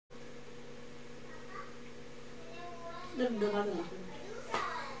Let me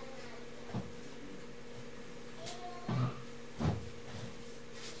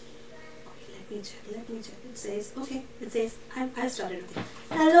check. It says, okay, it says, I started. Okay.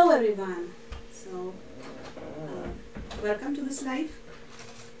 Hello everyone. So, welcome to this live.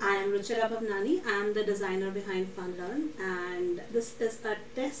 I am Ruchira Bhavnani. I am the designer behind FunLearn, and this is a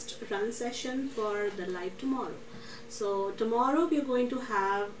test run session for the live tomorrow. So tomorrow we are going to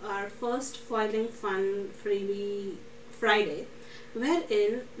have our first Foiling Fun freebie Friday,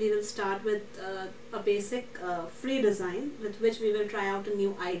 wherein we will start with a basic free design with which we will try out a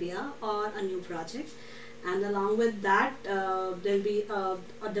new idea or a new project, and along with that there will be a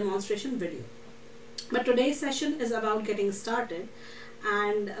demonstration video. But today's session is about getting started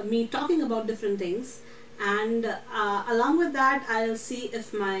and me talking about different things, and along with that I'll see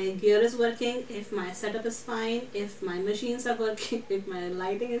if my gear is working, if my setup is fine, if my machines are working, if my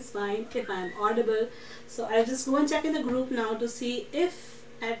lighting is fine, if I'm audible. So I'll just go and check in the group now to see if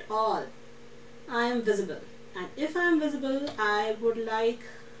at all I am visible, and if I'm visible I would like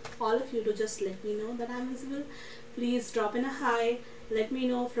all of you to just let me know that I'm visible. Please drop in a hi, let me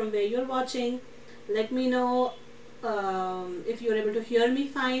know from where you're watching, let me know if you're able to hear me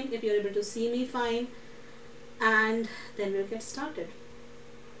fine, if you're able to see me fine, and then we'll get started.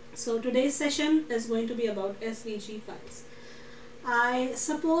 So today's session is going to be about SVG files. I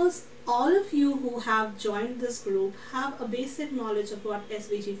suppose all of you who have joined this group have a basic knowledge of what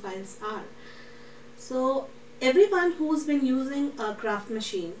SVG files are. So everyone who's been using a craft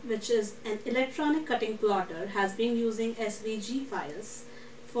machine, which is an electronic cutting plotter, has been using SVG files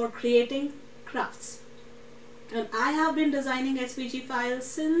for creating crafts. And I have been designing SVG files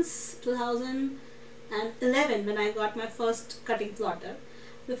since 2011 when I got my first cutting plotter.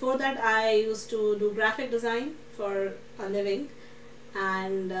 Before that I used to do graphic design for a living,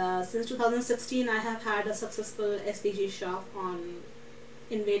 and since 2016 I have had a successful SVG shop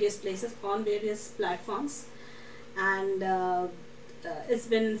in various places, on various platforms, and it's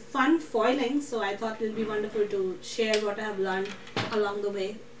been fun foiling, so I thought it would be wonderful to share what I have learned along the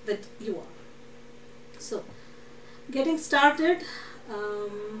way with you all. So getting started,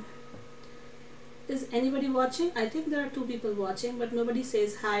 is anybody watching? I think there are 2 people watching, but nobody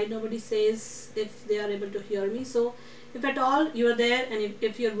says hi, nobody says if they are able to hear me. So if at all you are there, and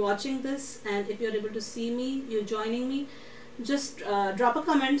if you're watching this and if you're able to see me, you're joining me, just drop a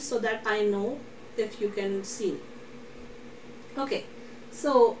comment so that I know if you can see me. Okay,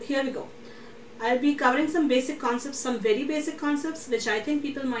 so here we go. I'll be covering some basic concepts, some very basic concepts which I think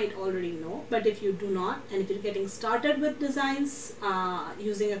people might already know, but if you do not, and if you're getting started with designs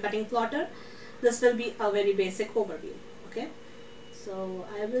using a cutting plotter, this will be a very basic overview. Okay, so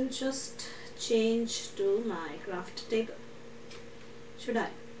I will just change to my craft table. Should I?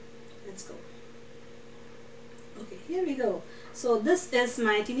 Let's go. Okay, here we go. So this is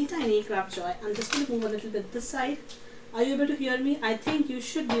my teeny tiny Cricut Joy. I'm just going to move a little bit this side. Are you able to hear me? I think you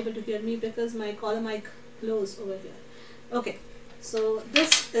should be able to hear me because my collar mic close over here. Okay, so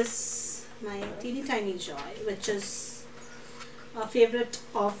this is my teeny tiny Joy, which is a favorite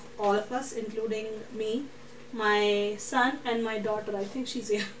of all of us, including me, my son, and my daughter. I think she's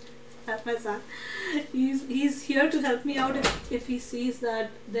here. That's my son. He's here to help me out if he sees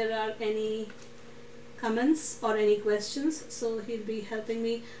that there are any comments or any questions, so he'll be helping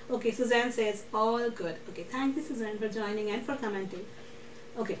me. Okay, Suzanne says all good. Okay, thank you Suzanne for joining and for commenting.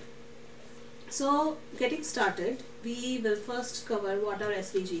 Okay, so getting started, we will first cover what are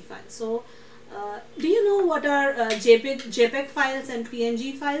SVG files. So do you know what are JPEG files and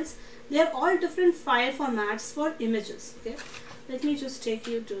PNG files? They are all different file formats for images. Okay, let me just take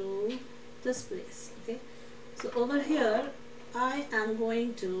you to this place. Okay, so over here I am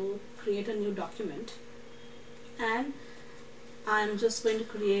going to create a new document, and I'm just going to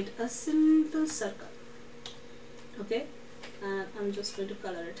create a simple circle. Okay, and I'm just going to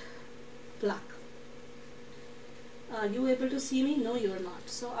color it black. Are you able to see me? No, you are not.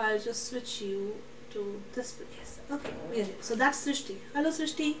 So I'll just switch you to this place. Okay, so that's Srishti. Hello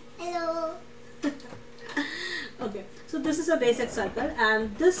Srishti. Hello. Okay, so this is a basic circle,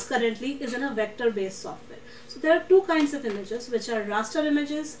 and this currently is in a vector based software. So there are 2 kinds of images, which are raster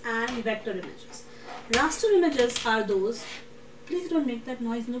images and vector images. Raster images are those, please don't make that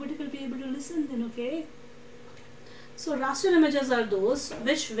noise, nobody will be able to listen then. Okay, so raster images are those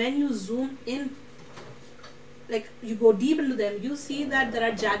which when you zoom in, like you go deep into them, you see that there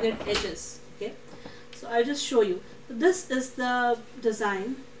are jagged edges. Okay, so I'll just show you. So this is the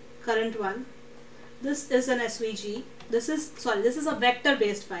design, current one. This is an SVG. This is a vector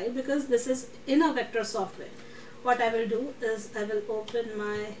based file because this is in a vector software. What I will do is I will open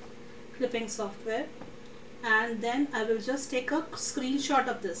my clipping software, and then I will just take a screenshot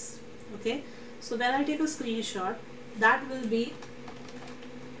of this. Okay, so when I take a screenshot, that will be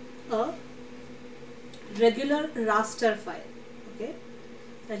a regular raster file. Okay,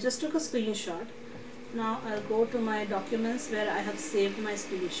 I just took a screenshot. Now I'll go to my documents where I have saved my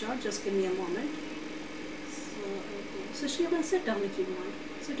screenshot. Just give me a moment. So she can sit down if you want.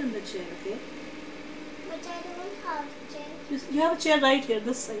 Sit in the chair, okay? But I don't have a chair. You have a chair right here,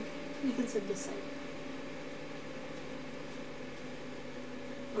 this side. You can sit this side.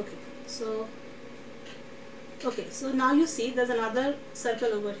 Okay, so now you see there's another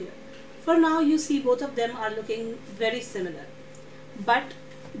circle over here. For now you see both of them are looking very similar, but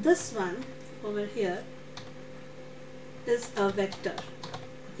this one over here is a vector,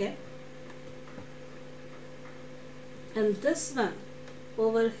 okay, and this one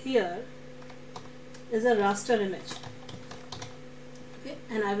over here is a raster image. Okay,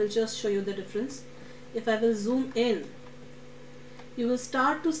 and I will just show you the difference. If I will zoom in, you will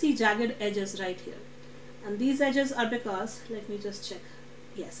start to see jagged edges right here, and these edges are because, let me just check,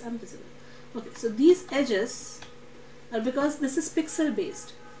 yes, I'm visible. Okay, so these edges are because this is pixel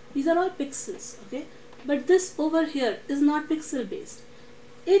based. These are all pixels, okay, but this over here is not pixel based.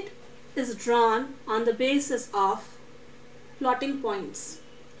 It is drawn on the basis of plotting points.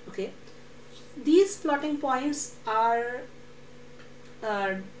 Okay, these plotting points are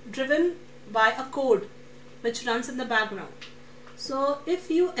driven by a code which runs in the background. So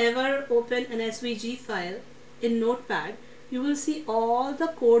if you ever open an SVG file in Notepad, you will see all the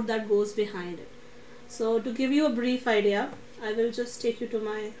code that goes behind it. So to give you a brief idea, I will just take you to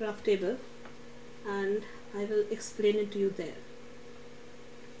my graph table and I will explain it to you there.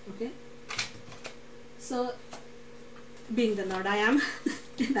 Okay, so being the nerd I am,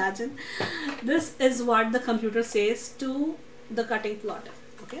 imagine this is what the computer says to the cutting plotter.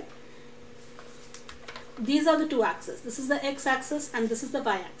 Okay, these are the two axes. This is the x-axis and this is the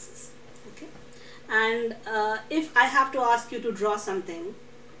y-axis. Okay, and if I have to ask you to draw something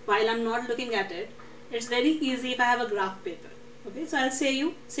while I'm not looking at it, it's very easy if I have a graph paper. Okay, so I'll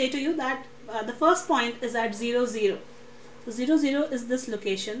say to you that the first point is at 0, 0. So 0, 0 is this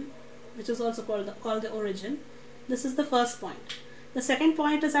location, which is also called the origin. This is the first point. The second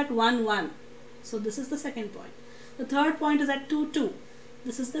point is at 1, 1. So this is the second point. The third point is at 2, 2.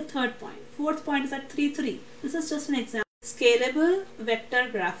 This is the third point. Fourth point is at 3, 3. This is just an example. Scalable vector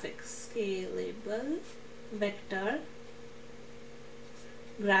graphics. Scalable vector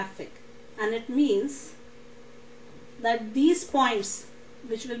graphic. And it means that these points,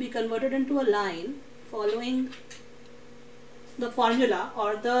 which will be converted into a line following the formula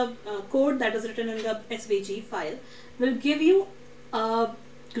or the code that is written in the SVG file, will give you a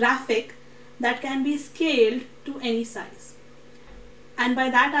graphic that can be scaled to any size. And by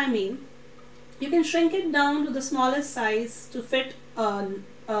that I mean you can shrink it down to the smallest size to fit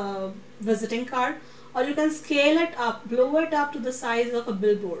a visiting card, or you can scale it up, blow it up to the size of a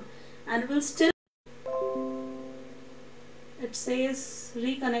billboard, and it will still, it says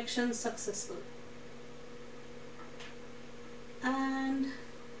reconnection successful. And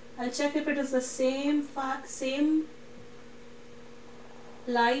I'll check if it is the same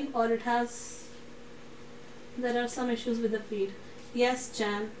live or it has, there are some issues with the feed. Yes,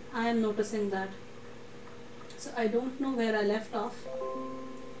 Jan, I am noticing that. So I don't know where I left off.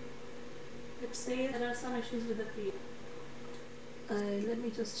 It says there are some issues with the feed. Let me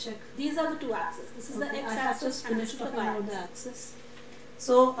just check. These are the two axes. This is the x-axis and this is the y-axis.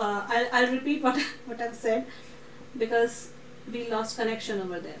 So I'll repeat what I've said because we lost connection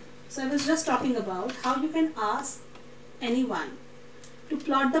over there. So I was just talking about how you can ask anyone to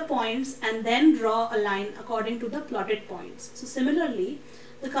plot the points and then draw a line according to the plotted points. So similarly,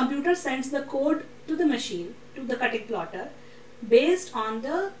 the computer sends the code to the machine, to the cutting plotter, based on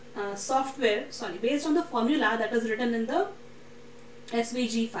the based on the formula that is written in the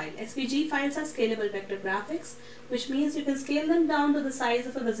SVG file. SVG files are scalable vector graphics, which means you can scale them down to the size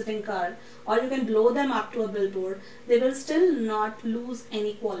of a visiting card, or you can blow them up to a billboard. They will still not lose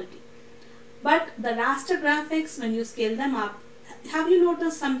any quality. But the raster graphics, when you scale them up, have you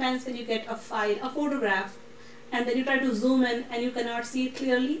noticed sometimes when you get a file, a photograph, and then you try to zoom in and you cannot see it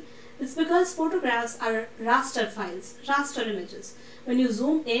clearly? It's because photographs are raster files, raster images. When you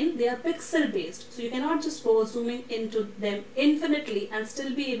zoom in, they are pixel based, so you cannot just go zooming into them infinitely and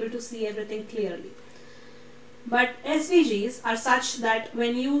still be able to see everything clearly. But SVGs are such that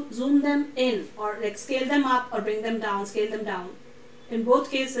when you zoom them in or like scale them up or bring them down, scale them down, in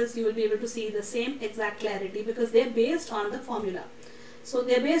both cases you will be able to see the same exact clarity because they are based on the formula. So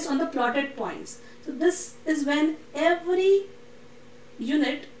they are based on the plotted points. So this is when every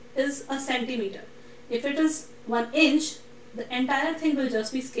unit is a centimeter. If it is 1 inch, the entire thing will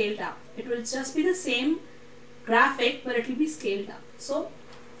just be scaled up. It will just be the same graphic, but it will be scaled up. So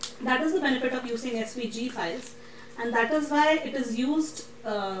that is the benefit of using SVG files, and that is why it is used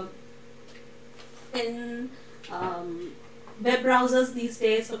in web browsers these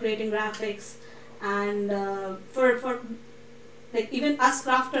days for creating graphics, and for like even us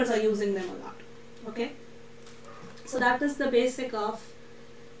crafters are using them a lot. Okay, so that is the basic of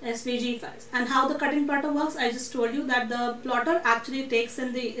SVG files. And how the cutting plotter works, I just told you that the plotter actually takes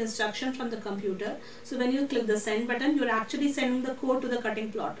in the instruction from the computer. So when you click the send button, you're actually sending the code to the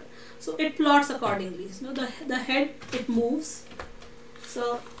cutting plotter. So it plots accordingly. So the head, it moves.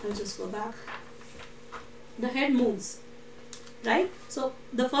 So I'll just go back. The head moves, right? So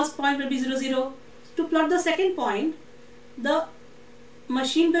the first point will be 0, 0. To plot the second point, the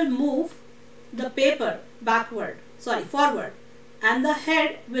machine will move the paper forward, and the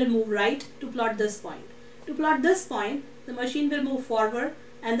head will move right to plot this point. To plot this point, the machine will move forward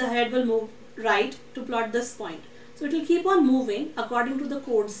and the head will move right to plot this point. So it will keep on moving according to the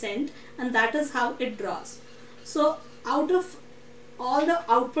code sent, and that is how it draws. So out of all the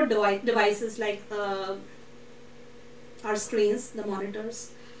output devices like our screens, the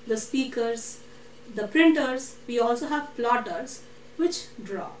monitors, the speakers, the printers, we also have plotters which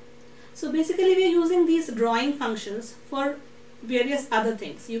draw. So basically we are using these drawing functions for various other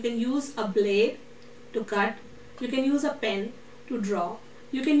things. You can use a blade to cut, you can use a pen to draw,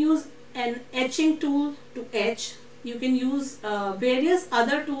 you can use an etching tool to etch, you can use various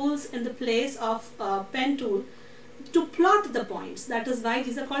other tools in the place of a pen tool to plot the points. That is why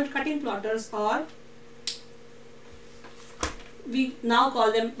these are called cutting plotters, or we now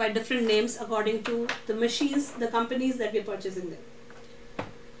call them by different names according to the machines, the companies that we are purchasing them.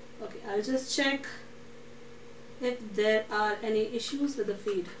 Okay, I'll just check if there are any issues with the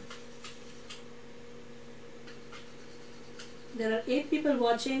feed. There are 8 people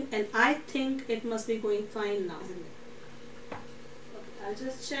watching, and I think it must be going fine now. Okay, I'll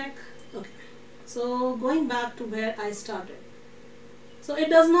just check. Okay, so going back to where I started. So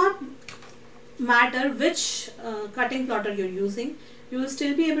it does not matter which cutting plotter you're using, you will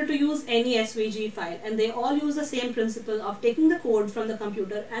still be able to use any SVG file, and they all use the same principle of taking the code from the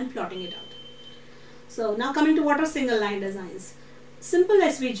computer and plotting it out. So now coming to what are single line designs. Simple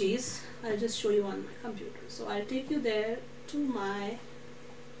SVGs, I'll just show you on my computer. So I'll take you there to my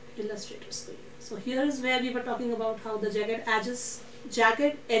Illustrator screen. So here is where we were talking about how the jagged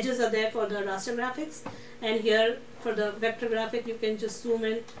edges are there for the raster graphics, and here for the vector graphic you can just zoom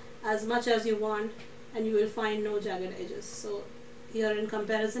in as much as you want and you will find no jagged edges. So here in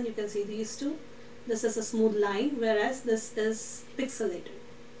comparison you can see these two. This is a smooth line, whereas this is pixelated.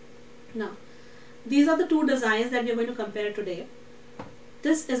 Now these are the two designs that we are going to compare today.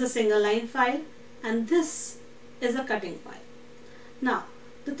 This is a single line file and this is a cutting file. Now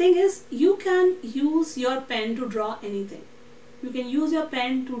the thing is, you can use your pen to draw anything. You can use your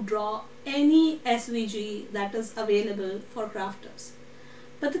pen to draw any SVG that is available for crafters.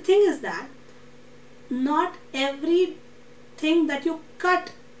 But the thing is that not everything that you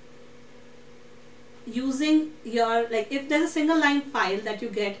cut using your, like if there's a single line file that you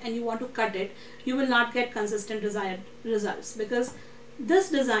get and you want to cut it, you will not get consistent desired results, because this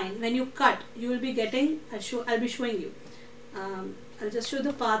design, when you cut, you will be getting, I'll be showing you. I'll just show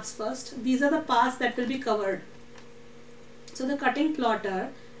the paths first. These are the paths that will be covered. So the cutting plotter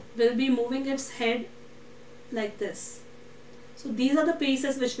will be moving its head like this. So these are the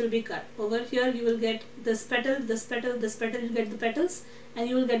pieces which will be cut. Over here you will get this petal, this petal, this petal, you get the petals, and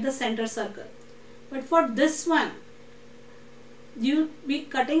you will get the center circle. But for this one, you will be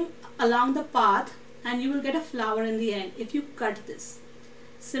cutting along the path and you will get a flower in the end if you cut this.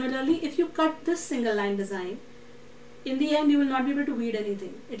 Similarly, if you cut this single line design, in the end you will not be able to weed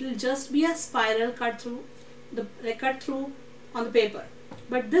anything. It will just be a spiral cut through on the paper.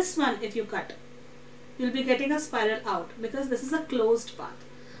 But this one, if you cut, you will be getting a spiral out, because this is a closed path.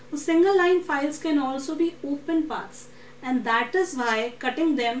 So single line files can also be open paths, and that is why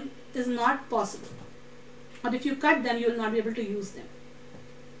cutting them is not possible. Or if you cut them, you will not be able to use them.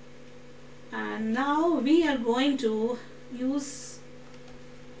 And now we are going to use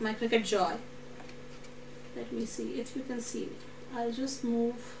my Cricut Joy. Let me see if you can see me. I'll just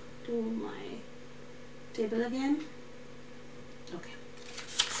move to my table again. Okay.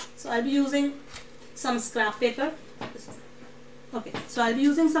 So I'll be using some scrap paper. Okay. So I'll be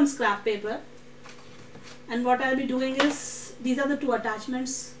using some scrap paper. And what I'll be doing is, these are the two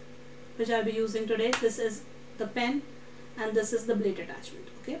attachments which I'll be using today. This is the pen and this is the blade attachment.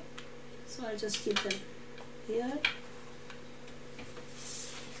 Okay. So I'll just keep them here.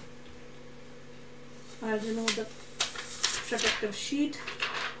 I'll remove the protective sheet.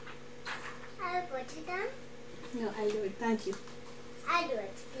 I'll put it on. No, I'll do it. Thank you. I'll do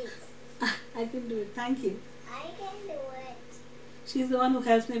it, please. I can do it. Thank you. I can do it. She's the one who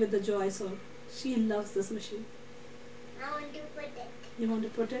helps me with the Joy, so she loves this machine. I want to put it. You want to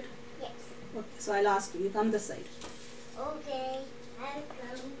put it? Yes. Okay, so I'll ask you. You come this side. Okay. I'll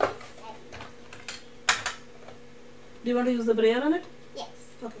come this side. Do you want to use the brayer on it? Yes.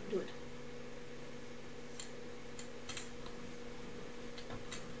 Okay, do it.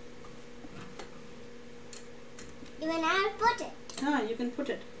 Even I'll put it. Ah, you can put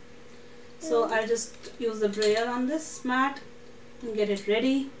it. So I'll just use the brayer on this mat and get it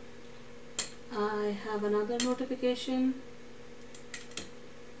ready. I have another notification.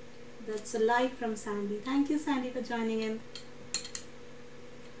 That's a like from Sandy. Thank you, Sandy, for joining in.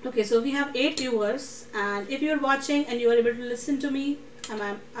 Okay, so we have 8 viewers, and if you're watching and you are able to listen to me,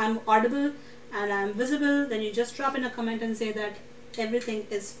 I'm audible and I'm visible, then you just drop in a comment and say that everything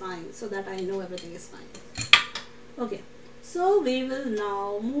is fine, so that I know everything is fine. Okay, so we will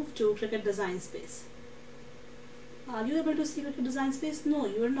now move to Cricut Design Space. Are you able to see Cricut Design Space? No,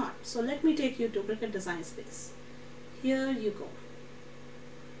 you are not. So let me take you to Cricut Design Space. Here you go.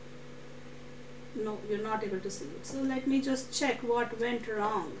 No, you're not able to see it. So let me just check what went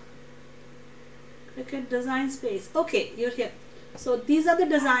wrong. Cricut Design Space. Okay, you're here. So these are the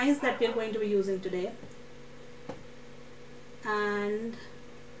designs that we're going to be using today. And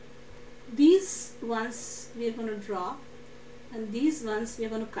these ones we're going to draw, and these ones we're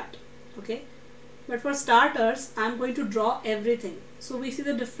going to cut. Okay. But for starters, I'm going to draw everything. So we see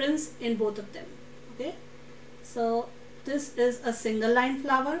the difference in both of them. Okay. So this is a single line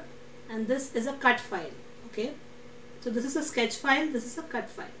flower and this is a cut file. Okay. So this is a sketch file, this is a cut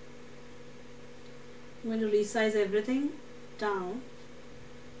file. I'm going to resize everything down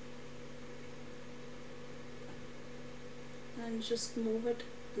and just move it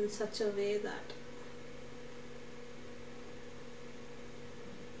in such a way that,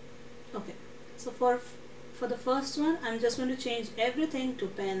 okay. So for the first one, I'm just going to change everything to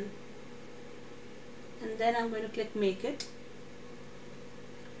pen, and then I'm going to click make it,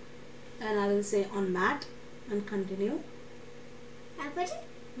 and I will say on mat and continue. I'll put it.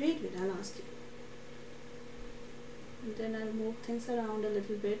 Wait, I'll ask you. And then I'll move things around a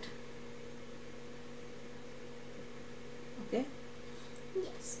little bit. Okay.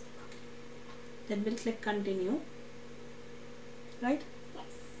 Yes. Then we'll click continue. Right? Yes.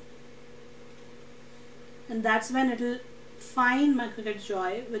 And that's when it will find my Cricut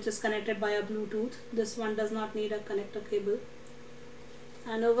Joy, which is connected by a Bluetooth. This one does not need a connector cable.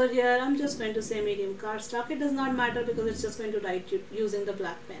 And over here I'm just going to say medium cardstock. It does not matter because it's just going to write you using the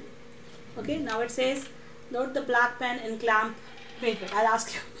black pen. Okay, now it says load the black pen in clamp. Wait, I'll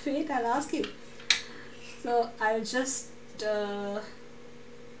ask you. Wait, I'll ask you. So I'll just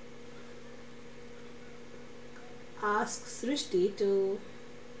ask Srishti to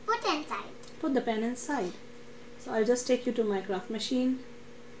put the pen inside. So I'll just take you to my craft machine,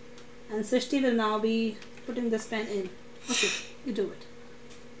 and Srishti will now be putting this pen in. Okay, you do it.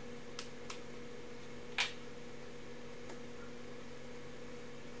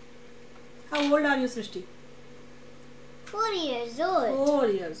 How old are you, Srishti? 4 years old. 4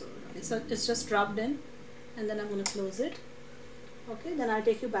 years old. Okay, so it's just dropped in, and then I'm going to close it. Okay, then I'll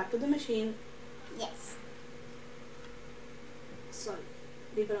take you back to the machine. Yes. Sorry,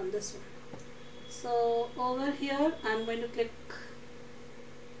 leave it on this one. So over here I'm going to click.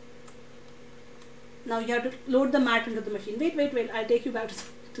 Now you have to load the mat into the machine. Wait, I'll take you back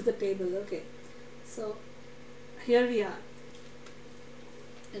to the table. Okay, so here we are,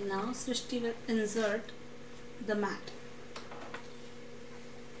 and now Srishti will insert the mat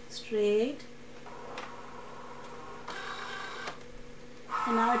straight,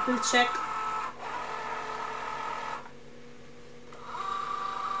 and now it will check.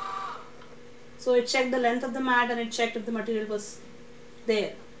 So it checked the length of the mat and it checked if the material was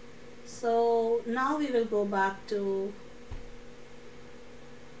there. So now we will go back to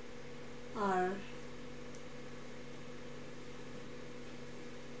our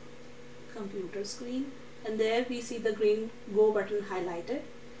computer screen, and there we see the green go button highlighted.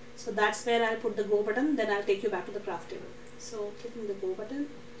 So that's where I'll put the go button, then I'll take you back to the craft table. So clicking the go button,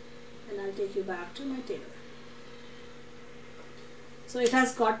 and I'll take you back to my table. So it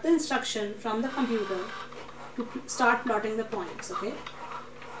has got the instruction from the computer to start plotting the points. Okay.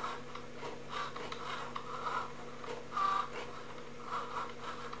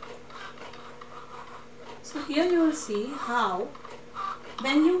 So here you will see how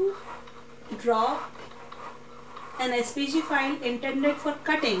when you draw an SVG file intended for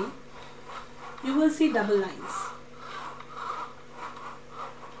cutting, you will see double lines,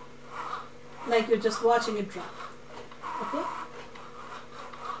 like you're just watching it drop. Okay.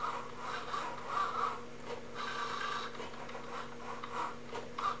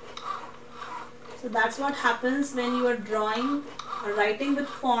 So that's what happens when you are drawing or writing with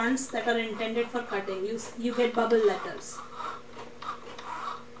fonts that are intended for cutting. You get bubble letters.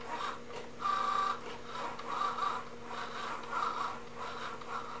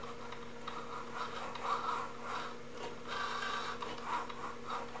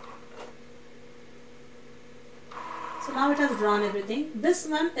 So now it has drawn everything. This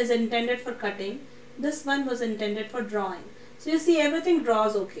one is intended for cutting. This one was intended for drawing. So you see everything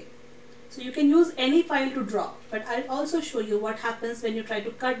draws okay. So you can use any file to draw, but I'll also show you what happens when you try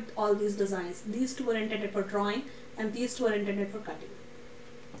to cut all these designs. These two are intended for drawing and these two are intended for cutting.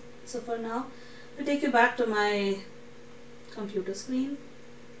 So for now, I'll take you back to my computer screen,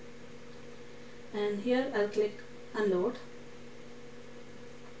 and here I'll click unload,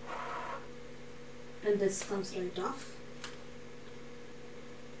 and this comes right off,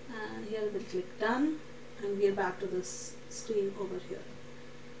 and here we'll click done, and we're back to this screen over here.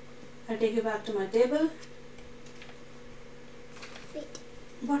 I'll take you back to my table. Wait.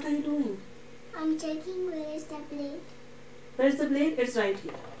 What are you doing? I'm checking where is the blade. Where's the blade? It's right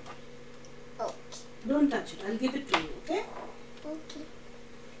here. Okay. Don't touch it. I'll give it to you, okay? Okay.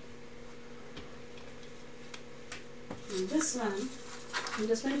 And this one, I'm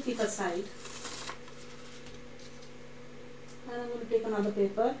just going to keep aside. And I'm going to take another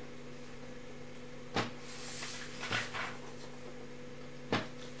paper.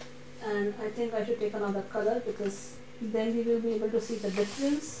 And I think I should take another color because then we will be able to see the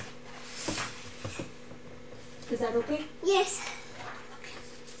difference. Is that okay? Yes.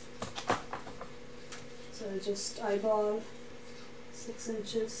 So I'll just eyeball 6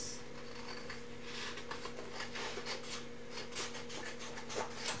 inches.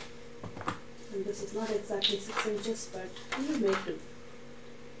 And this is not exactly 6 inches, but we will make do.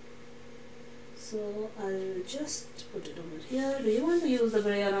 So I'll just put it over here. Do you want to use the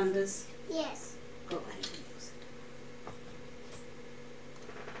brayer on this? Yes. Go ahead and use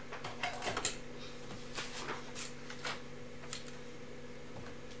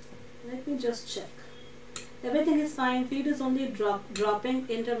it. Let me just check. Everything is fine. Feed is only dropping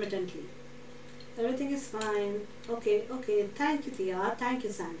intermittently. Everything is fine. Okay, okay. Thank you, Tia. Thank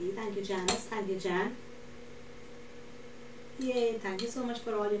you, Sandy. Thank you, Janice. Thank you, Jan. Yay. Thank you so much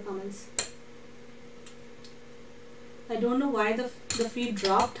for all your comments. I don't know why the feed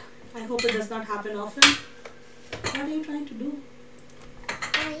dropped. I hope it does not happen often. What are you trying to do?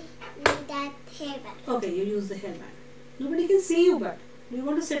 I need that hairband. Okay, you use the hairband. Nobody can see you, but do you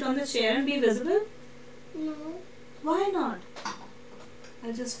want to sit on the chair and be visible? No. Why not?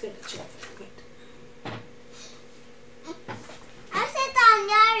 I'll just get a chair. Wait. I'll sit on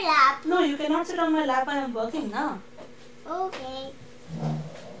your lap. No, you cannot sit on my lap. I am working now. Okay.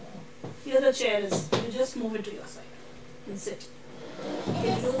 Here the chair is. You just move it to your side and sit. Can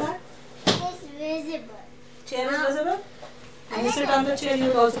you do that? It's visible. Chair is visible? And you sit on the chair, you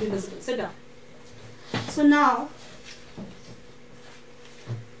will also be visible. Sit down. So now,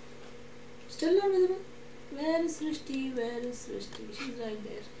 still not visible? Where is Srishti? Where is Srishti? She's right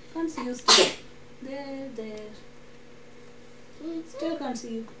there. Can't see you still. There, there. Still can't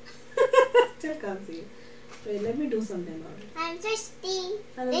see you. Still can't see you. Wait, let me do something about it. I'm thirsty.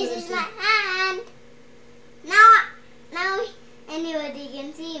 Hello, This Srishti. is my hand. Now anybody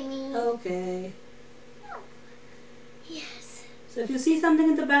can see me. Okay. Yes. So if you see something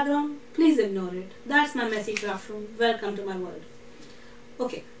in the background, please ignore it. That's my messy craft room. Welcome to my world.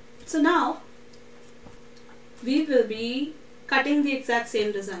 Okay. So now, we will be cutting the exact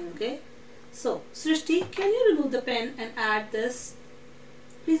same design, okay? So, Srishti, can you remove the pen and add this?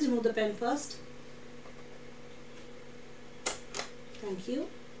 Please remove the pen first. Thank you.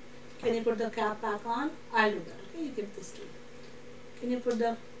 Can you put the cap back on? I'll do that, okay? You give this to me. Can you put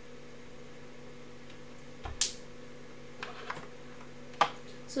the...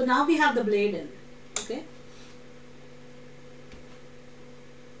 So now we have the blade in, okay?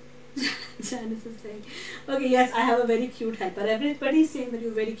 Janice is saying, okay, yes, I have a very cute helper. Everybody is saying that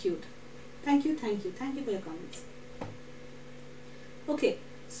you're very cute. Thank you, thank you. Thank you for your comments. Okay,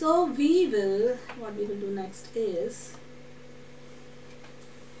 so what we will do next is,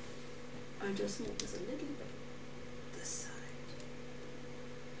 I'll just move this a little bit this side.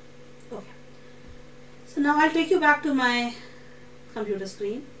 Okay. So now I'll take you back to my computer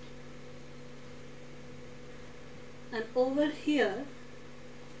screen. And over here,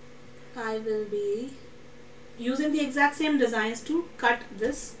 I will be using the exact same designs to cut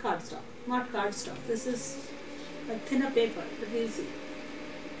this cardstock. Not cardstock, this is a thinner paper, but we'll see.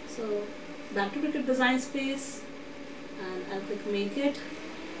 So back to Cricut Design Space, and I'll click make it,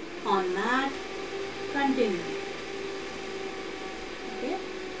 on mat, continue. Okay,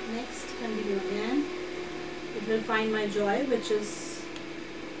 next continue again. It will find my Joy, which is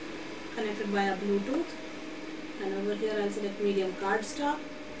connected via Bluetooth, and over here I'll select medium cardstock,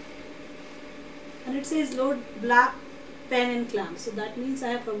 and it says load black pen and clamp. So that means I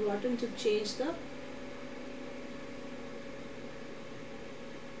have forgotten to change the,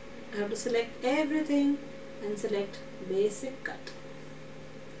 I have to select everything and select basic cut,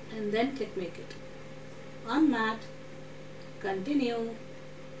 and then click make it, on mat, continue,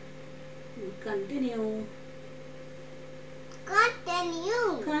 continue,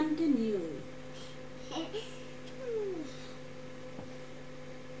 Continue. continue.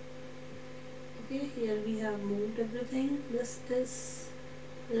 Okay, here we have moved everything. This is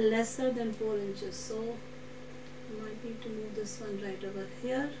lesser than 4 inches, so I might need to move this one right over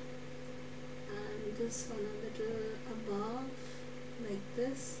here, and this one a little above like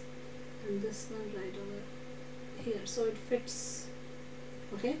this, and this one right over here, so it fits.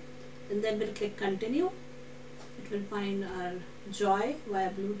 Okay, and then we'll click continue. It will find our Joy via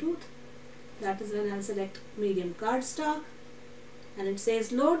Bluetooth. That is when I'll select medium cardstock, and it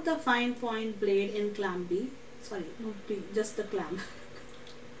says load the fine point blade in clamp B. Sorry, not B, just the clamp.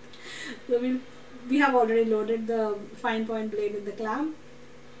 So we have already loaded the fine point blade in the clamp,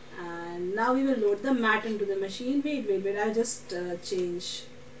 and now we will load the mat into the machine. Wait, I'll just change.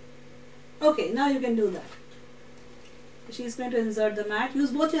 Okay, now you can do that. She's going to insert the mat.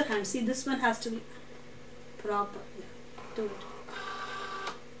 Use both your hands. See, this one has to be proper. Yeah, do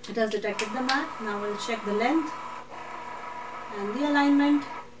it. It has detected the mat. Now we'll check the length and the alignment,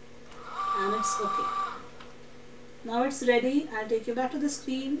 and it's okay. Now it's ready. I'll take you back to the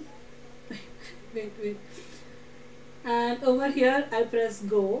screen. wait. And over here I'll press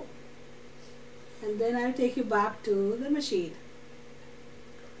go, and then I'll take you back to the machine.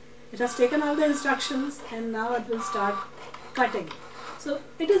 It has taken all the instructions, and now it will start cutting. So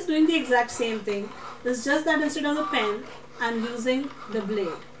it is doing the exact same thing. It's just that instead of the pen, I'm using the blade.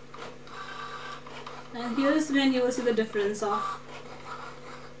 And here is when you will see the difference of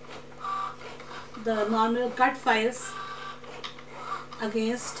the normal cut files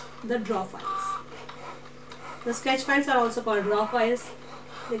against the draw files. The sketch files are also called draw files.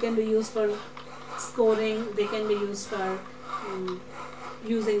 They can be used for scoring. They can be used for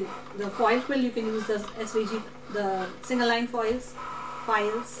using the foil quill. You can use the SVG, the single line files.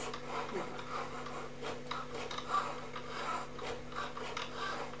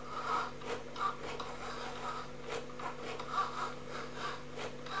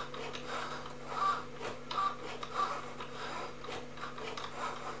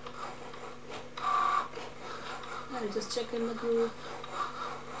 I'll just check in the group.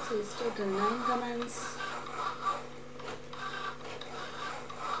 So it's total 9 comments.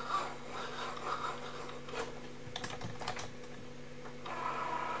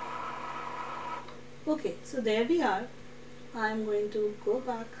 Okay, so there we are. I'm going to go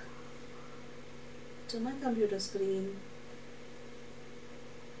back to my computer screen,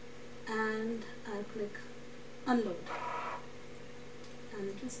 and I'll click unload, and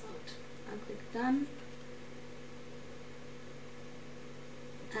it is out. I'll click done,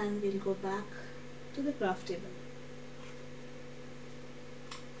 and we'll go back to the graph table.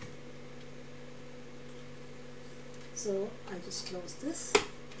 So I'll just close this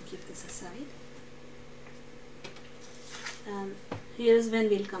and keep this aside. And here is when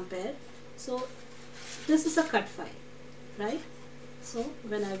we'll compare. So this is a cut file, right? So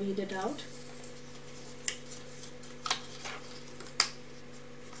when I read it out,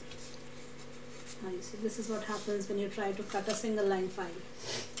 now you see this is what happens when you try to cut a single line file.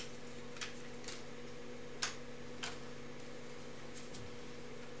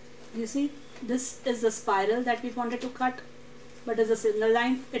 You see, this is the spiral that we wanted to cut, but it is a single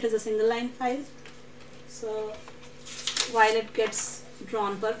line file. So while it gets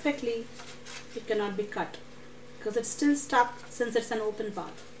drawn perfectly, it cannot be cut because it's still stuck since it's an open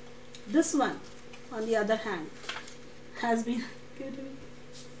path. This one, on the other hand, has been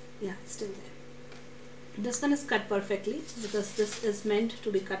yeah, it's still there. This one is cut perfectly because this is meant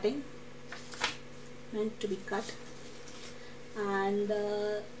to be cut, and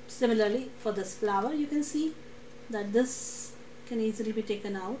similarly for this flower, you can see that this can easily be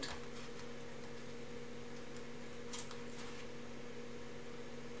taken out.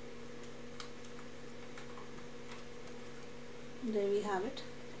 There we have it.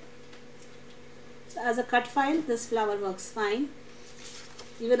 So as a cut file, this flower works fine.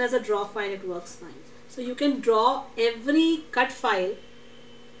 Even as a draw file, it works fine. So you can draw every cut file,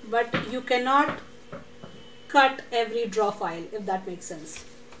 but you cannot cut every draw file, if that makes sense.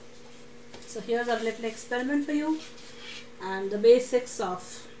 So here's our little experiment for you, and the basics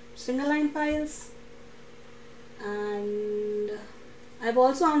of single line files. And I've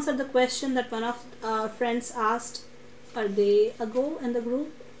also answered the question that one of our friends asked a day ago in the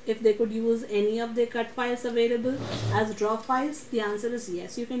group, if they could use any of the cut files available as draw files. The answer is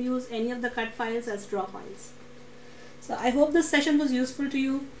yes, you can use any of the cut files as draw files. So I hope this session was useful to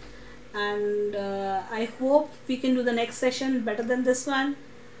you, and I hope we can do the next session better than this one.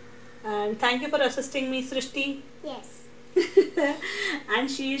 And thank you for assisting me, Srishti. Yes. And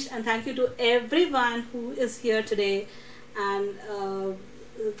Sheesh, and thank you to everyone who is here today. And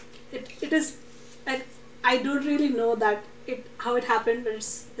it is, I don't really know that how it happened, but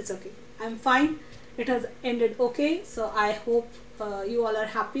it's okay. I'm fine. It has ended okay. So I hope you all are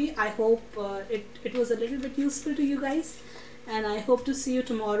happy. I hope it was a little bit useful to you guys, and I hope to see you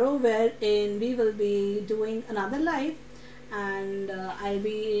tomorrow, wherein we will be doing another live, and I'll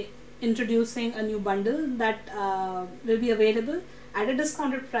be introducing a new bundle that will be available at a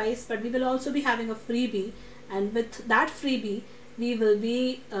discounted price, but we will also be having a freebie, and with that freebie we will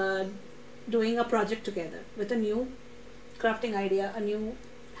be doing a project together with a new crafting idea, a new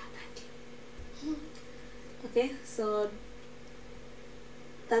okay. So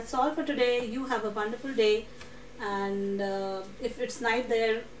that's all for today. You have a wonderful day, and if it's night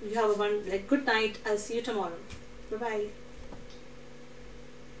there, you have a good night. I'll see you tomorrow. Bye bye.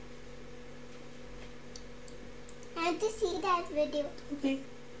 I have to see that video. Okay.